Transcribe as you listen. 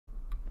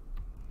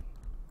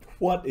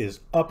What is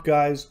up,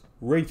 guys?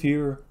 Wraith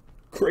here,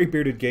 Gray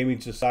Bearded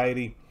Gaming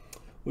Society.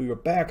 We are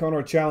back on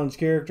our challenge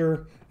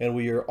character, and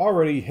we are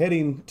already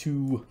heading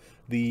to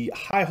the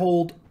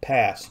HighHold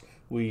Pass.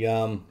 We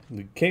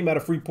came out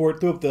of Freeport,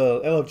 threw up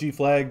the LFG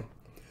flag.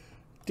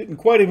 Didn't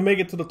quite even make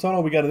it to the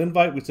tunnel. We got an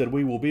invite. We said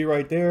we will be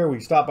right there. We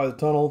stopped by the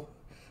tunnel.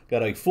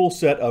 Got a full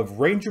set of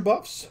ranger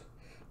buffs,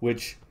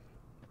 which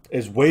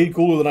is way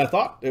cooler than I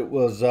thought. It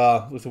was,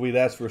 we'd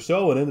asked for a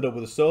sow and ended up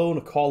with a sow and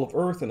a call of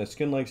earth and a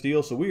skin like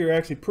steel. So we are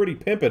actually pretty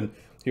pimping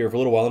here for a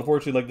little while.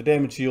 Unfortunately, like the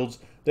damage shields,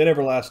 they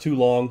never last too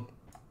long.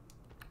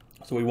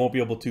 So we won't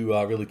be able to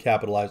really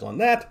capitalize on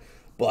that.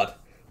 But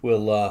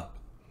we'll at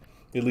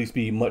least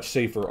be much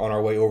safer on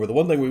our way over. The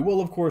one thing we will,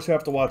 of course,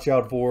 have to watch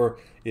out for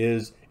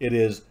is it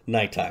is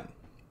nighttime.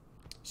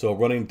 So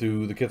running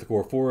through the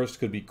Kithakor Forest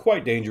could be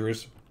quite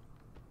dangerous.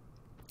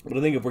 But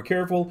I think if we're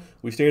careful,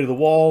 we stay to the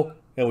wall,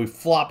 and we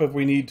flop if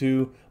we need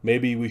to,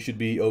 maybe we should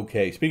be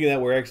okay. Speaking of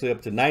that, we're actually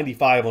up to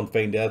 95 on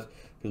Feign Death,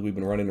 because we've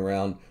been running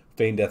around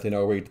Feign Death in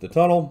our way to the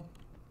tunnel,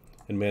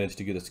 and managed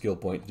to get a skill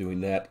point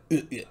doing that.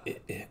 But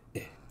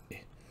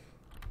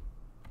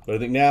I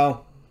think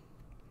now,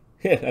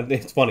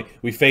 it's funny,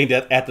 we Feign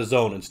Death at the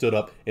zone and stood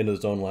up into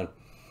the zone line.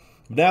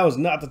 But now is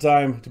not the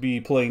time to be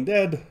playing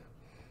dead,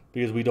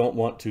 because we don't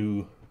want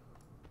to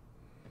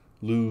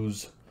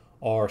lose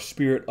our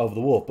Spirit of the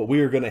Wolf. But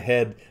we are going to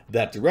head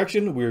that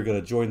direction. We are going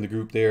to join the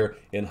group there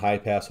in High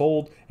Pass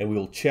Hold, and we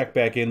will check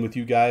back in with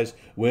you guys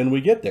when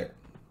we get there.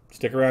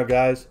 Stick around,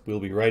 guys. We'll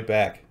be right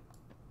back.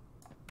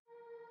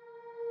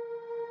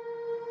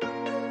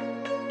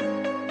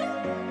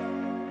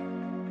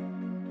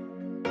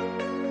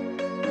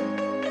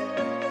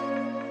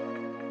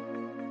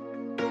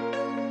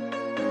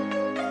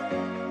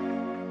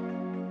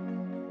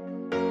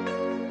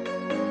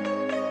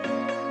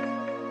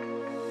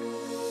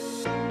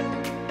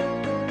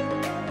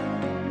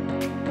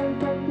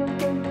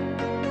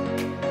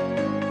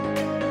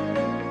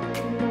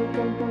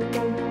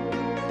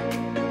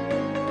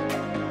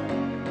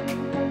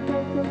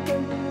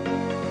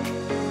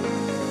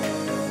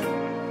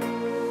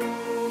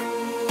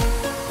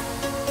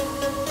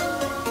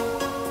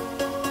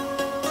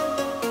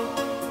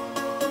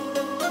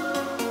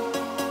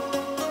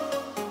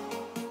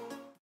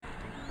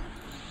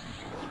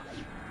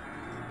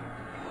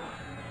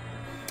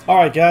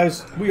 Alright,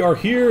 guys, we are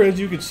here. As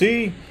you can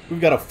see, we've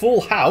got a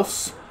full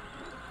house.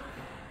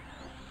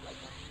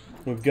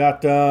 We've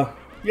got,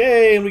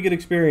 yay, and we get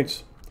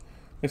experience.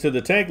 Like I said,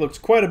 the tank looks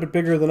quite a bit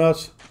bigger than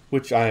us,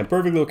 which I am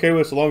perfectly okay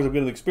with. So long as I'm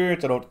getting the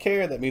experience, I don't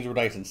care. That means we're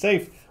nice and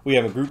safe. We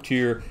haven't grouped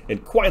here in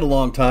quite a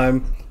long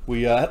time.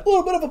 We had a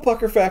little bit of a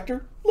pucker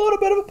factor. A little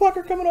bit of a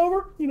pucker coming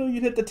over. You know,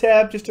 you'd hit the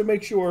tab just to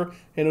make sure,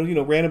 and, you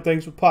know, random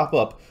things would pop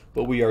up.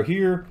 But we are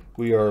here.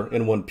 We are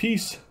in one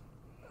piece.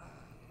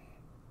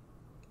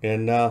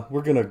 And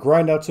we're going to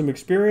grind out some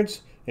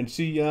experience and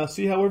see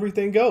how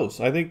everything goes.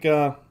 I think,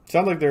 sounds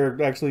like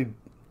they're actually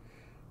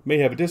may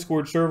have a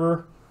Discord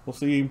server. We'll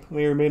see.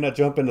 May or may not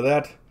jump into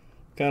that.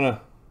 Kind of,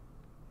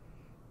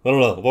 I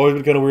don't know. I've always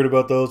been kind of weird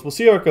about those. We'll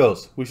see how it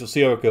goes. We shall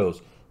see how it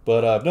goes.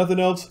 But if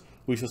nothing else,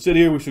 we shall sit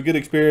here, we shall get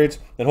experience,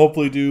 and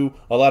hopefully do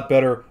a lot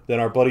better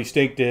than our buddy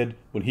Stink did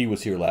when he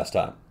was here last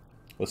time.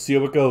 Let's see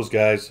how it goes,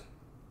 guys.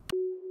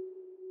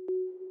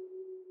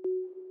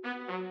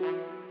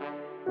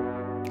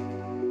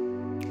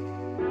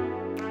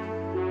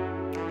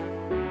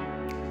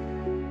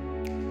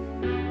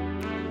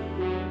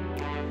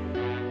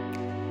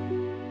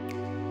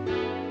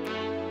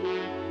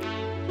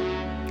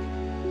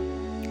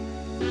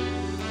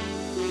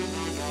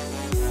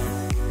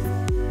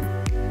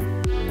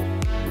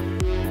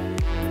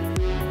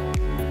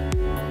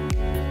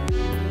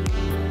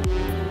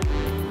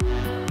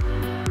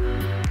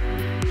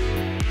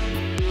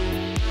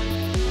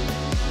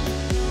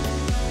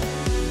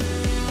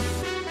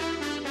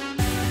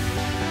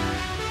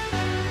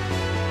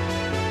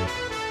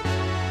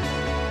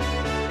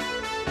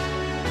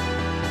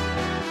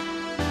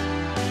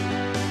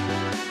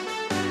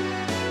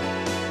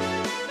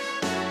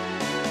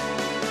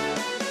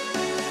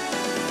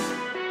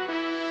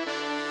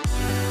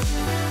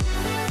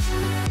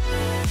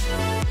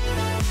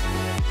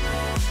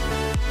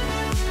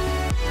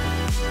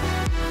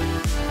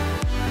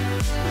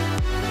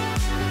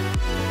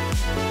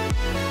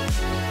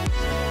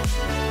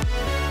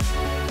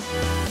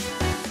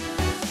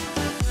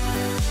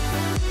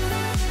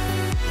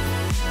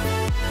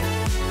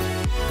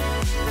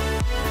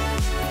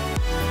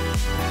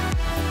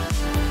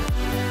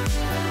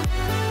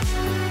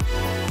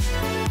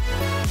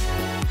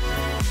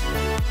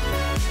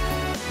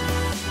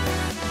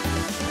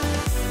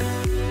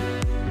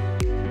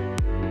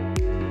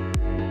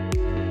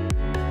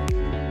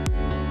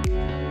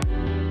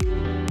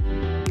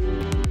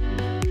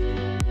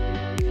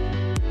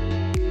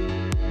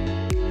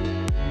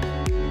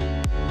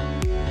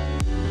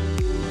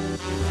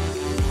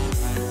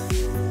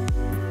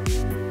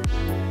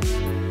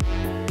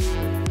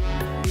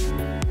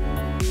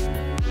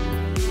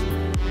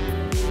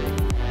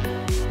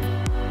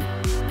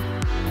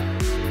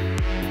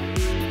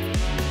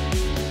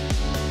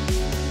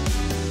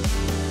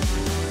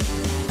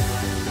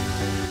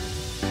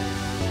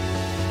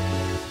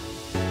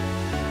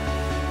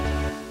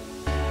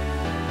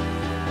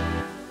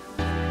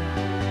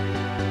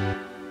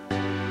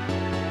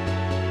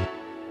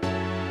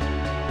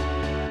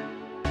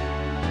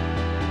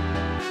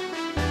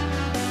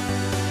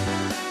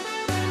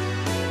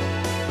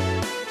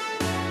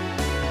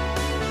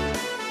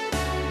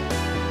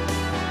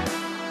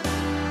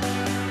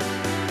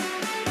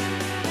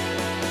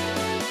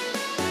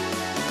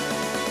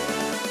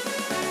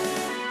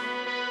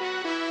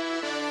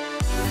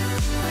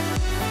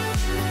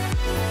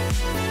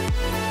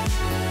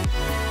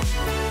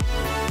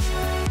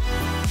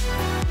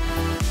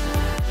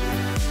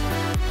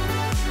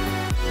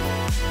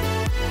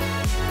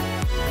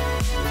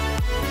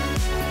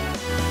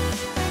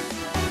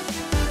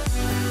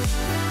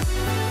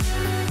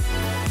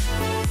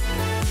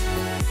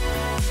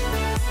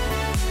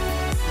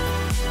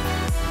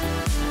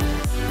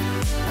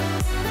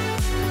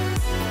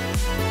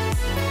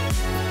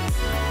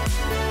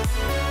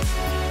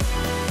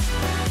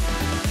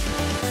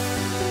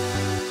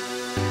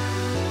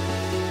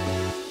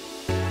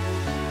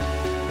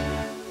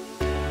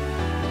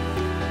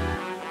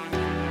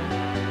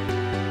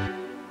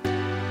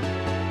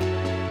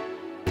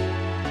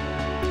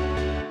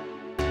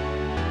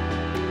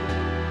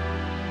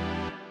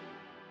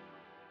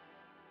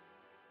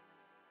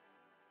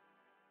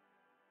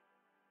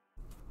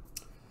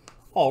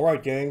 All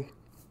right, gang.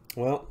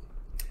 Well,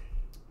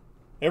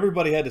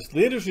 everybody had this.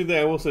 The interesting thing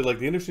I will say, like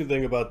the interesting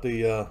thing about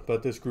the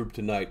about this group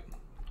tonight,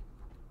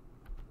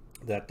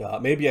 that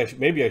maybe I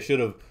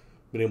should have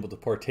been able to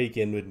partake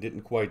in, but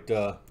didn't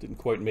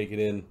quite make it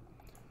in,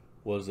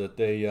 was that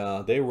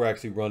they were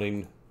actually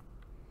running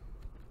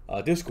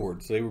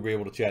Discord, so they were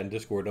able to chat in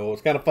Discord. Now,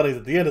 what's kind of funny is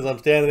at the end, as I'm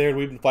standing there and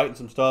we've been fighting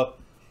some stuff,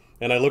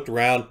 and I looked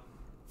around,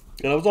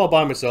 and I was all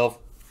by myself.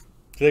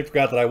 So they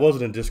forgot that I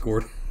wasn't in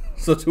Discord.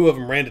 So two of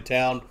them ran to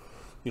town.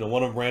 You know,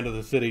 one of them ran to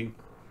the city.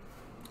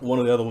 One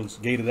of the other ones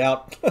gated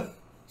out.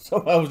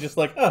 So I was just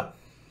like,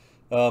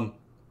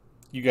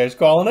 you guys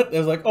calling it? I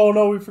was like, oh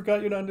no, we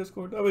forgot you're not in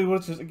Discord. I mean,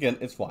 it's just, again,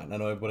 it's fine. I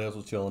know everybody else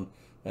was chilling,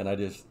 and I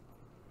just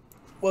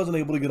wasn't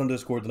able to get on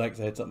Discord tonight because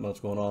I had something else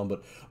going on.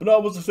 But no,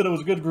 it was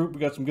a good group. We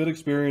got some good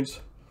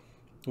experience.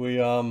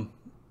 We're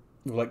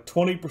like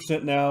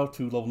 20% now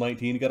to level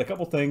 19. We got a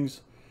couple things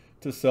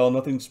to sell,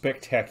 nothing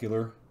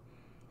spectacular.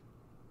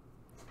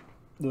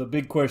 The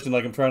big question,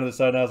 like I'm trying to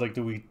decide now, is like,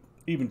 do we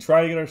even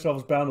try to get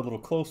ourselves bound a little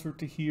closer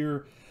to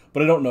here?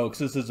 But I don't know, because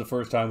this is the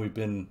first time we've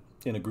been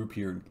in a group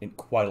here in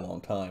quite a long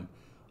time.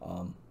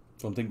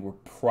 So I'm thinking we're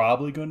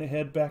probably going to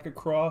head back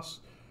across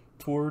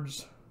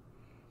towards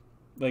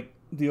like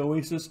the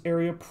Oasis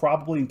area,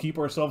 probably, and keep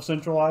ourselves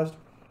centralized.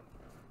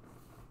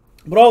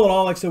 But all in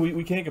all, like I said,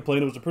 we can't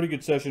complain. It was a pretty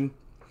good session.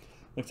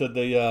 Like I said,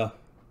 they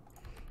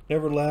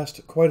never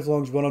last quite as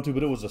long as we went on to,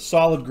 but it was a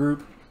solid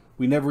group.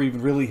 We never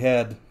even really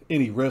had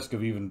any risk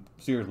of even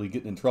seriously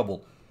getting in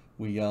trouble.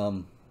 We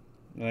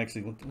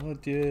actually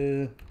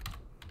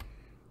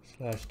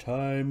slash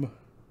time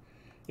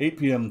 8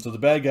 p.m. So the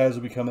bad guys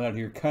will be coming out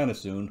here kind of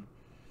soon.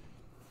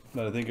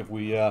 But I think if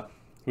we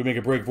make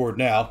a break for it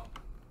now,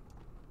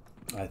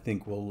 I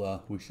think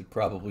we should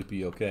probably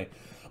be okay.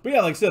 But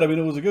yeah, like I said, I mean,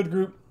 it was a good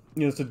group.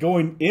 You know, so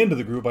going into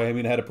the group, I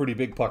mean, I had a pretty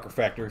big pucker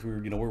factor.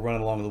 We're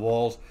running along the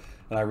walls,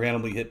 and I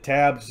randomly hit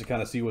tab just to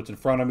kind of see what's in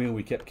front of me. And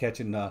we kept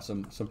catching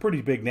some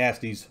pretty big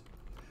nasties,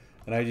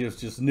 and I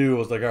just knew, I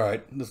was like, all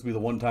right, this will be the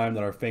one time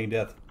that our feign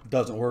death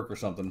doesn't work or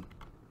something.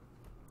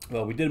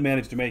 Well, we did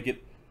manage to make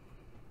it,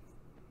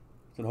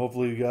 and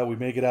hopefully we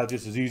make it out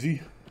just as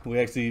easy.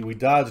 We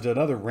dodged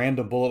another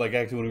random bullet. Like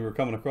actually, when we were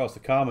coming across the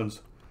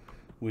commons,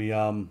 we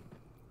didn't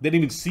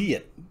even see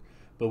it.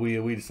 But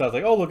we decided,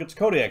 like, oh, look, it's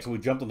Kodiak. So we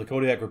jumped on the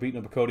Kodiak, we're beating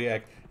up a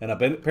Kodiak, and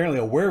apparently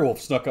a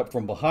werewolf snuck up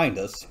from behind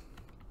us.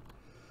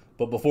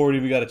 But before it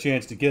even got a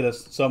chance to get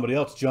us, somebody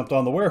else jumped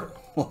on the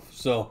werewolf.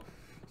 So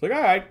it's like,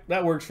 all right,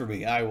 that works for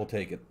me. I will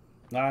take it.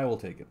 I will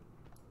take it.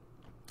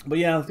 But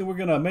yeah, I think we're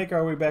going to make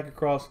our way back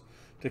across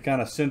to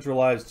kind of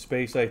centralized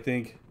space, I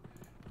think.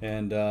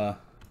 And I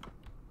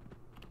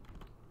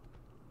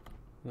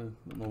don't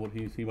know what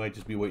he might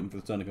just be waiting for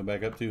the sun to come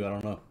back up too. I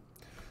don't know.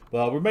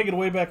 But we're making our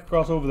way back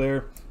across over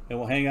there, and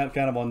we'll hang out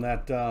kind of on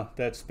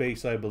that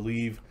space, I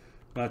believe.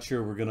 Not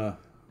sure we're gonna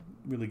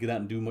really get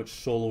out and do much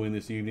soloing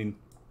this evening.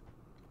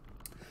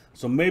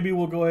 So maybe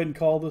we'll go ahead and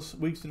call this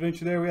week's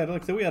adventure there.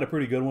 Like I said, we had a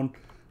pretty good one.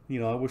 You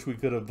know, I wish we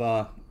could have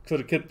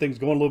kept things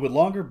going a little bit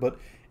longer, but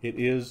it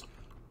is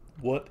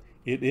what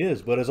it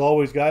is. But as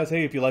always, guys,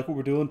 hey, if you like what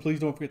we're doing, please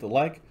don't forget to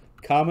like,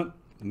 comment,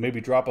 and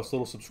maybe drop us a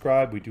little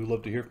subscribe. We do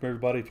love to hear from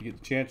everybody. If you get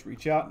the chance,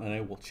 reach out, and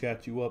I will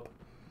chat you up.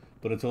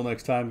 But until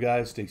next time,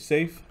 guys, stay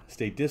safe,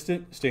 stay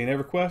distant, stay in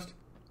EverQuest.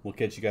 We'll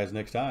catch you guys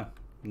next time.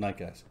 Good night,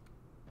 guys.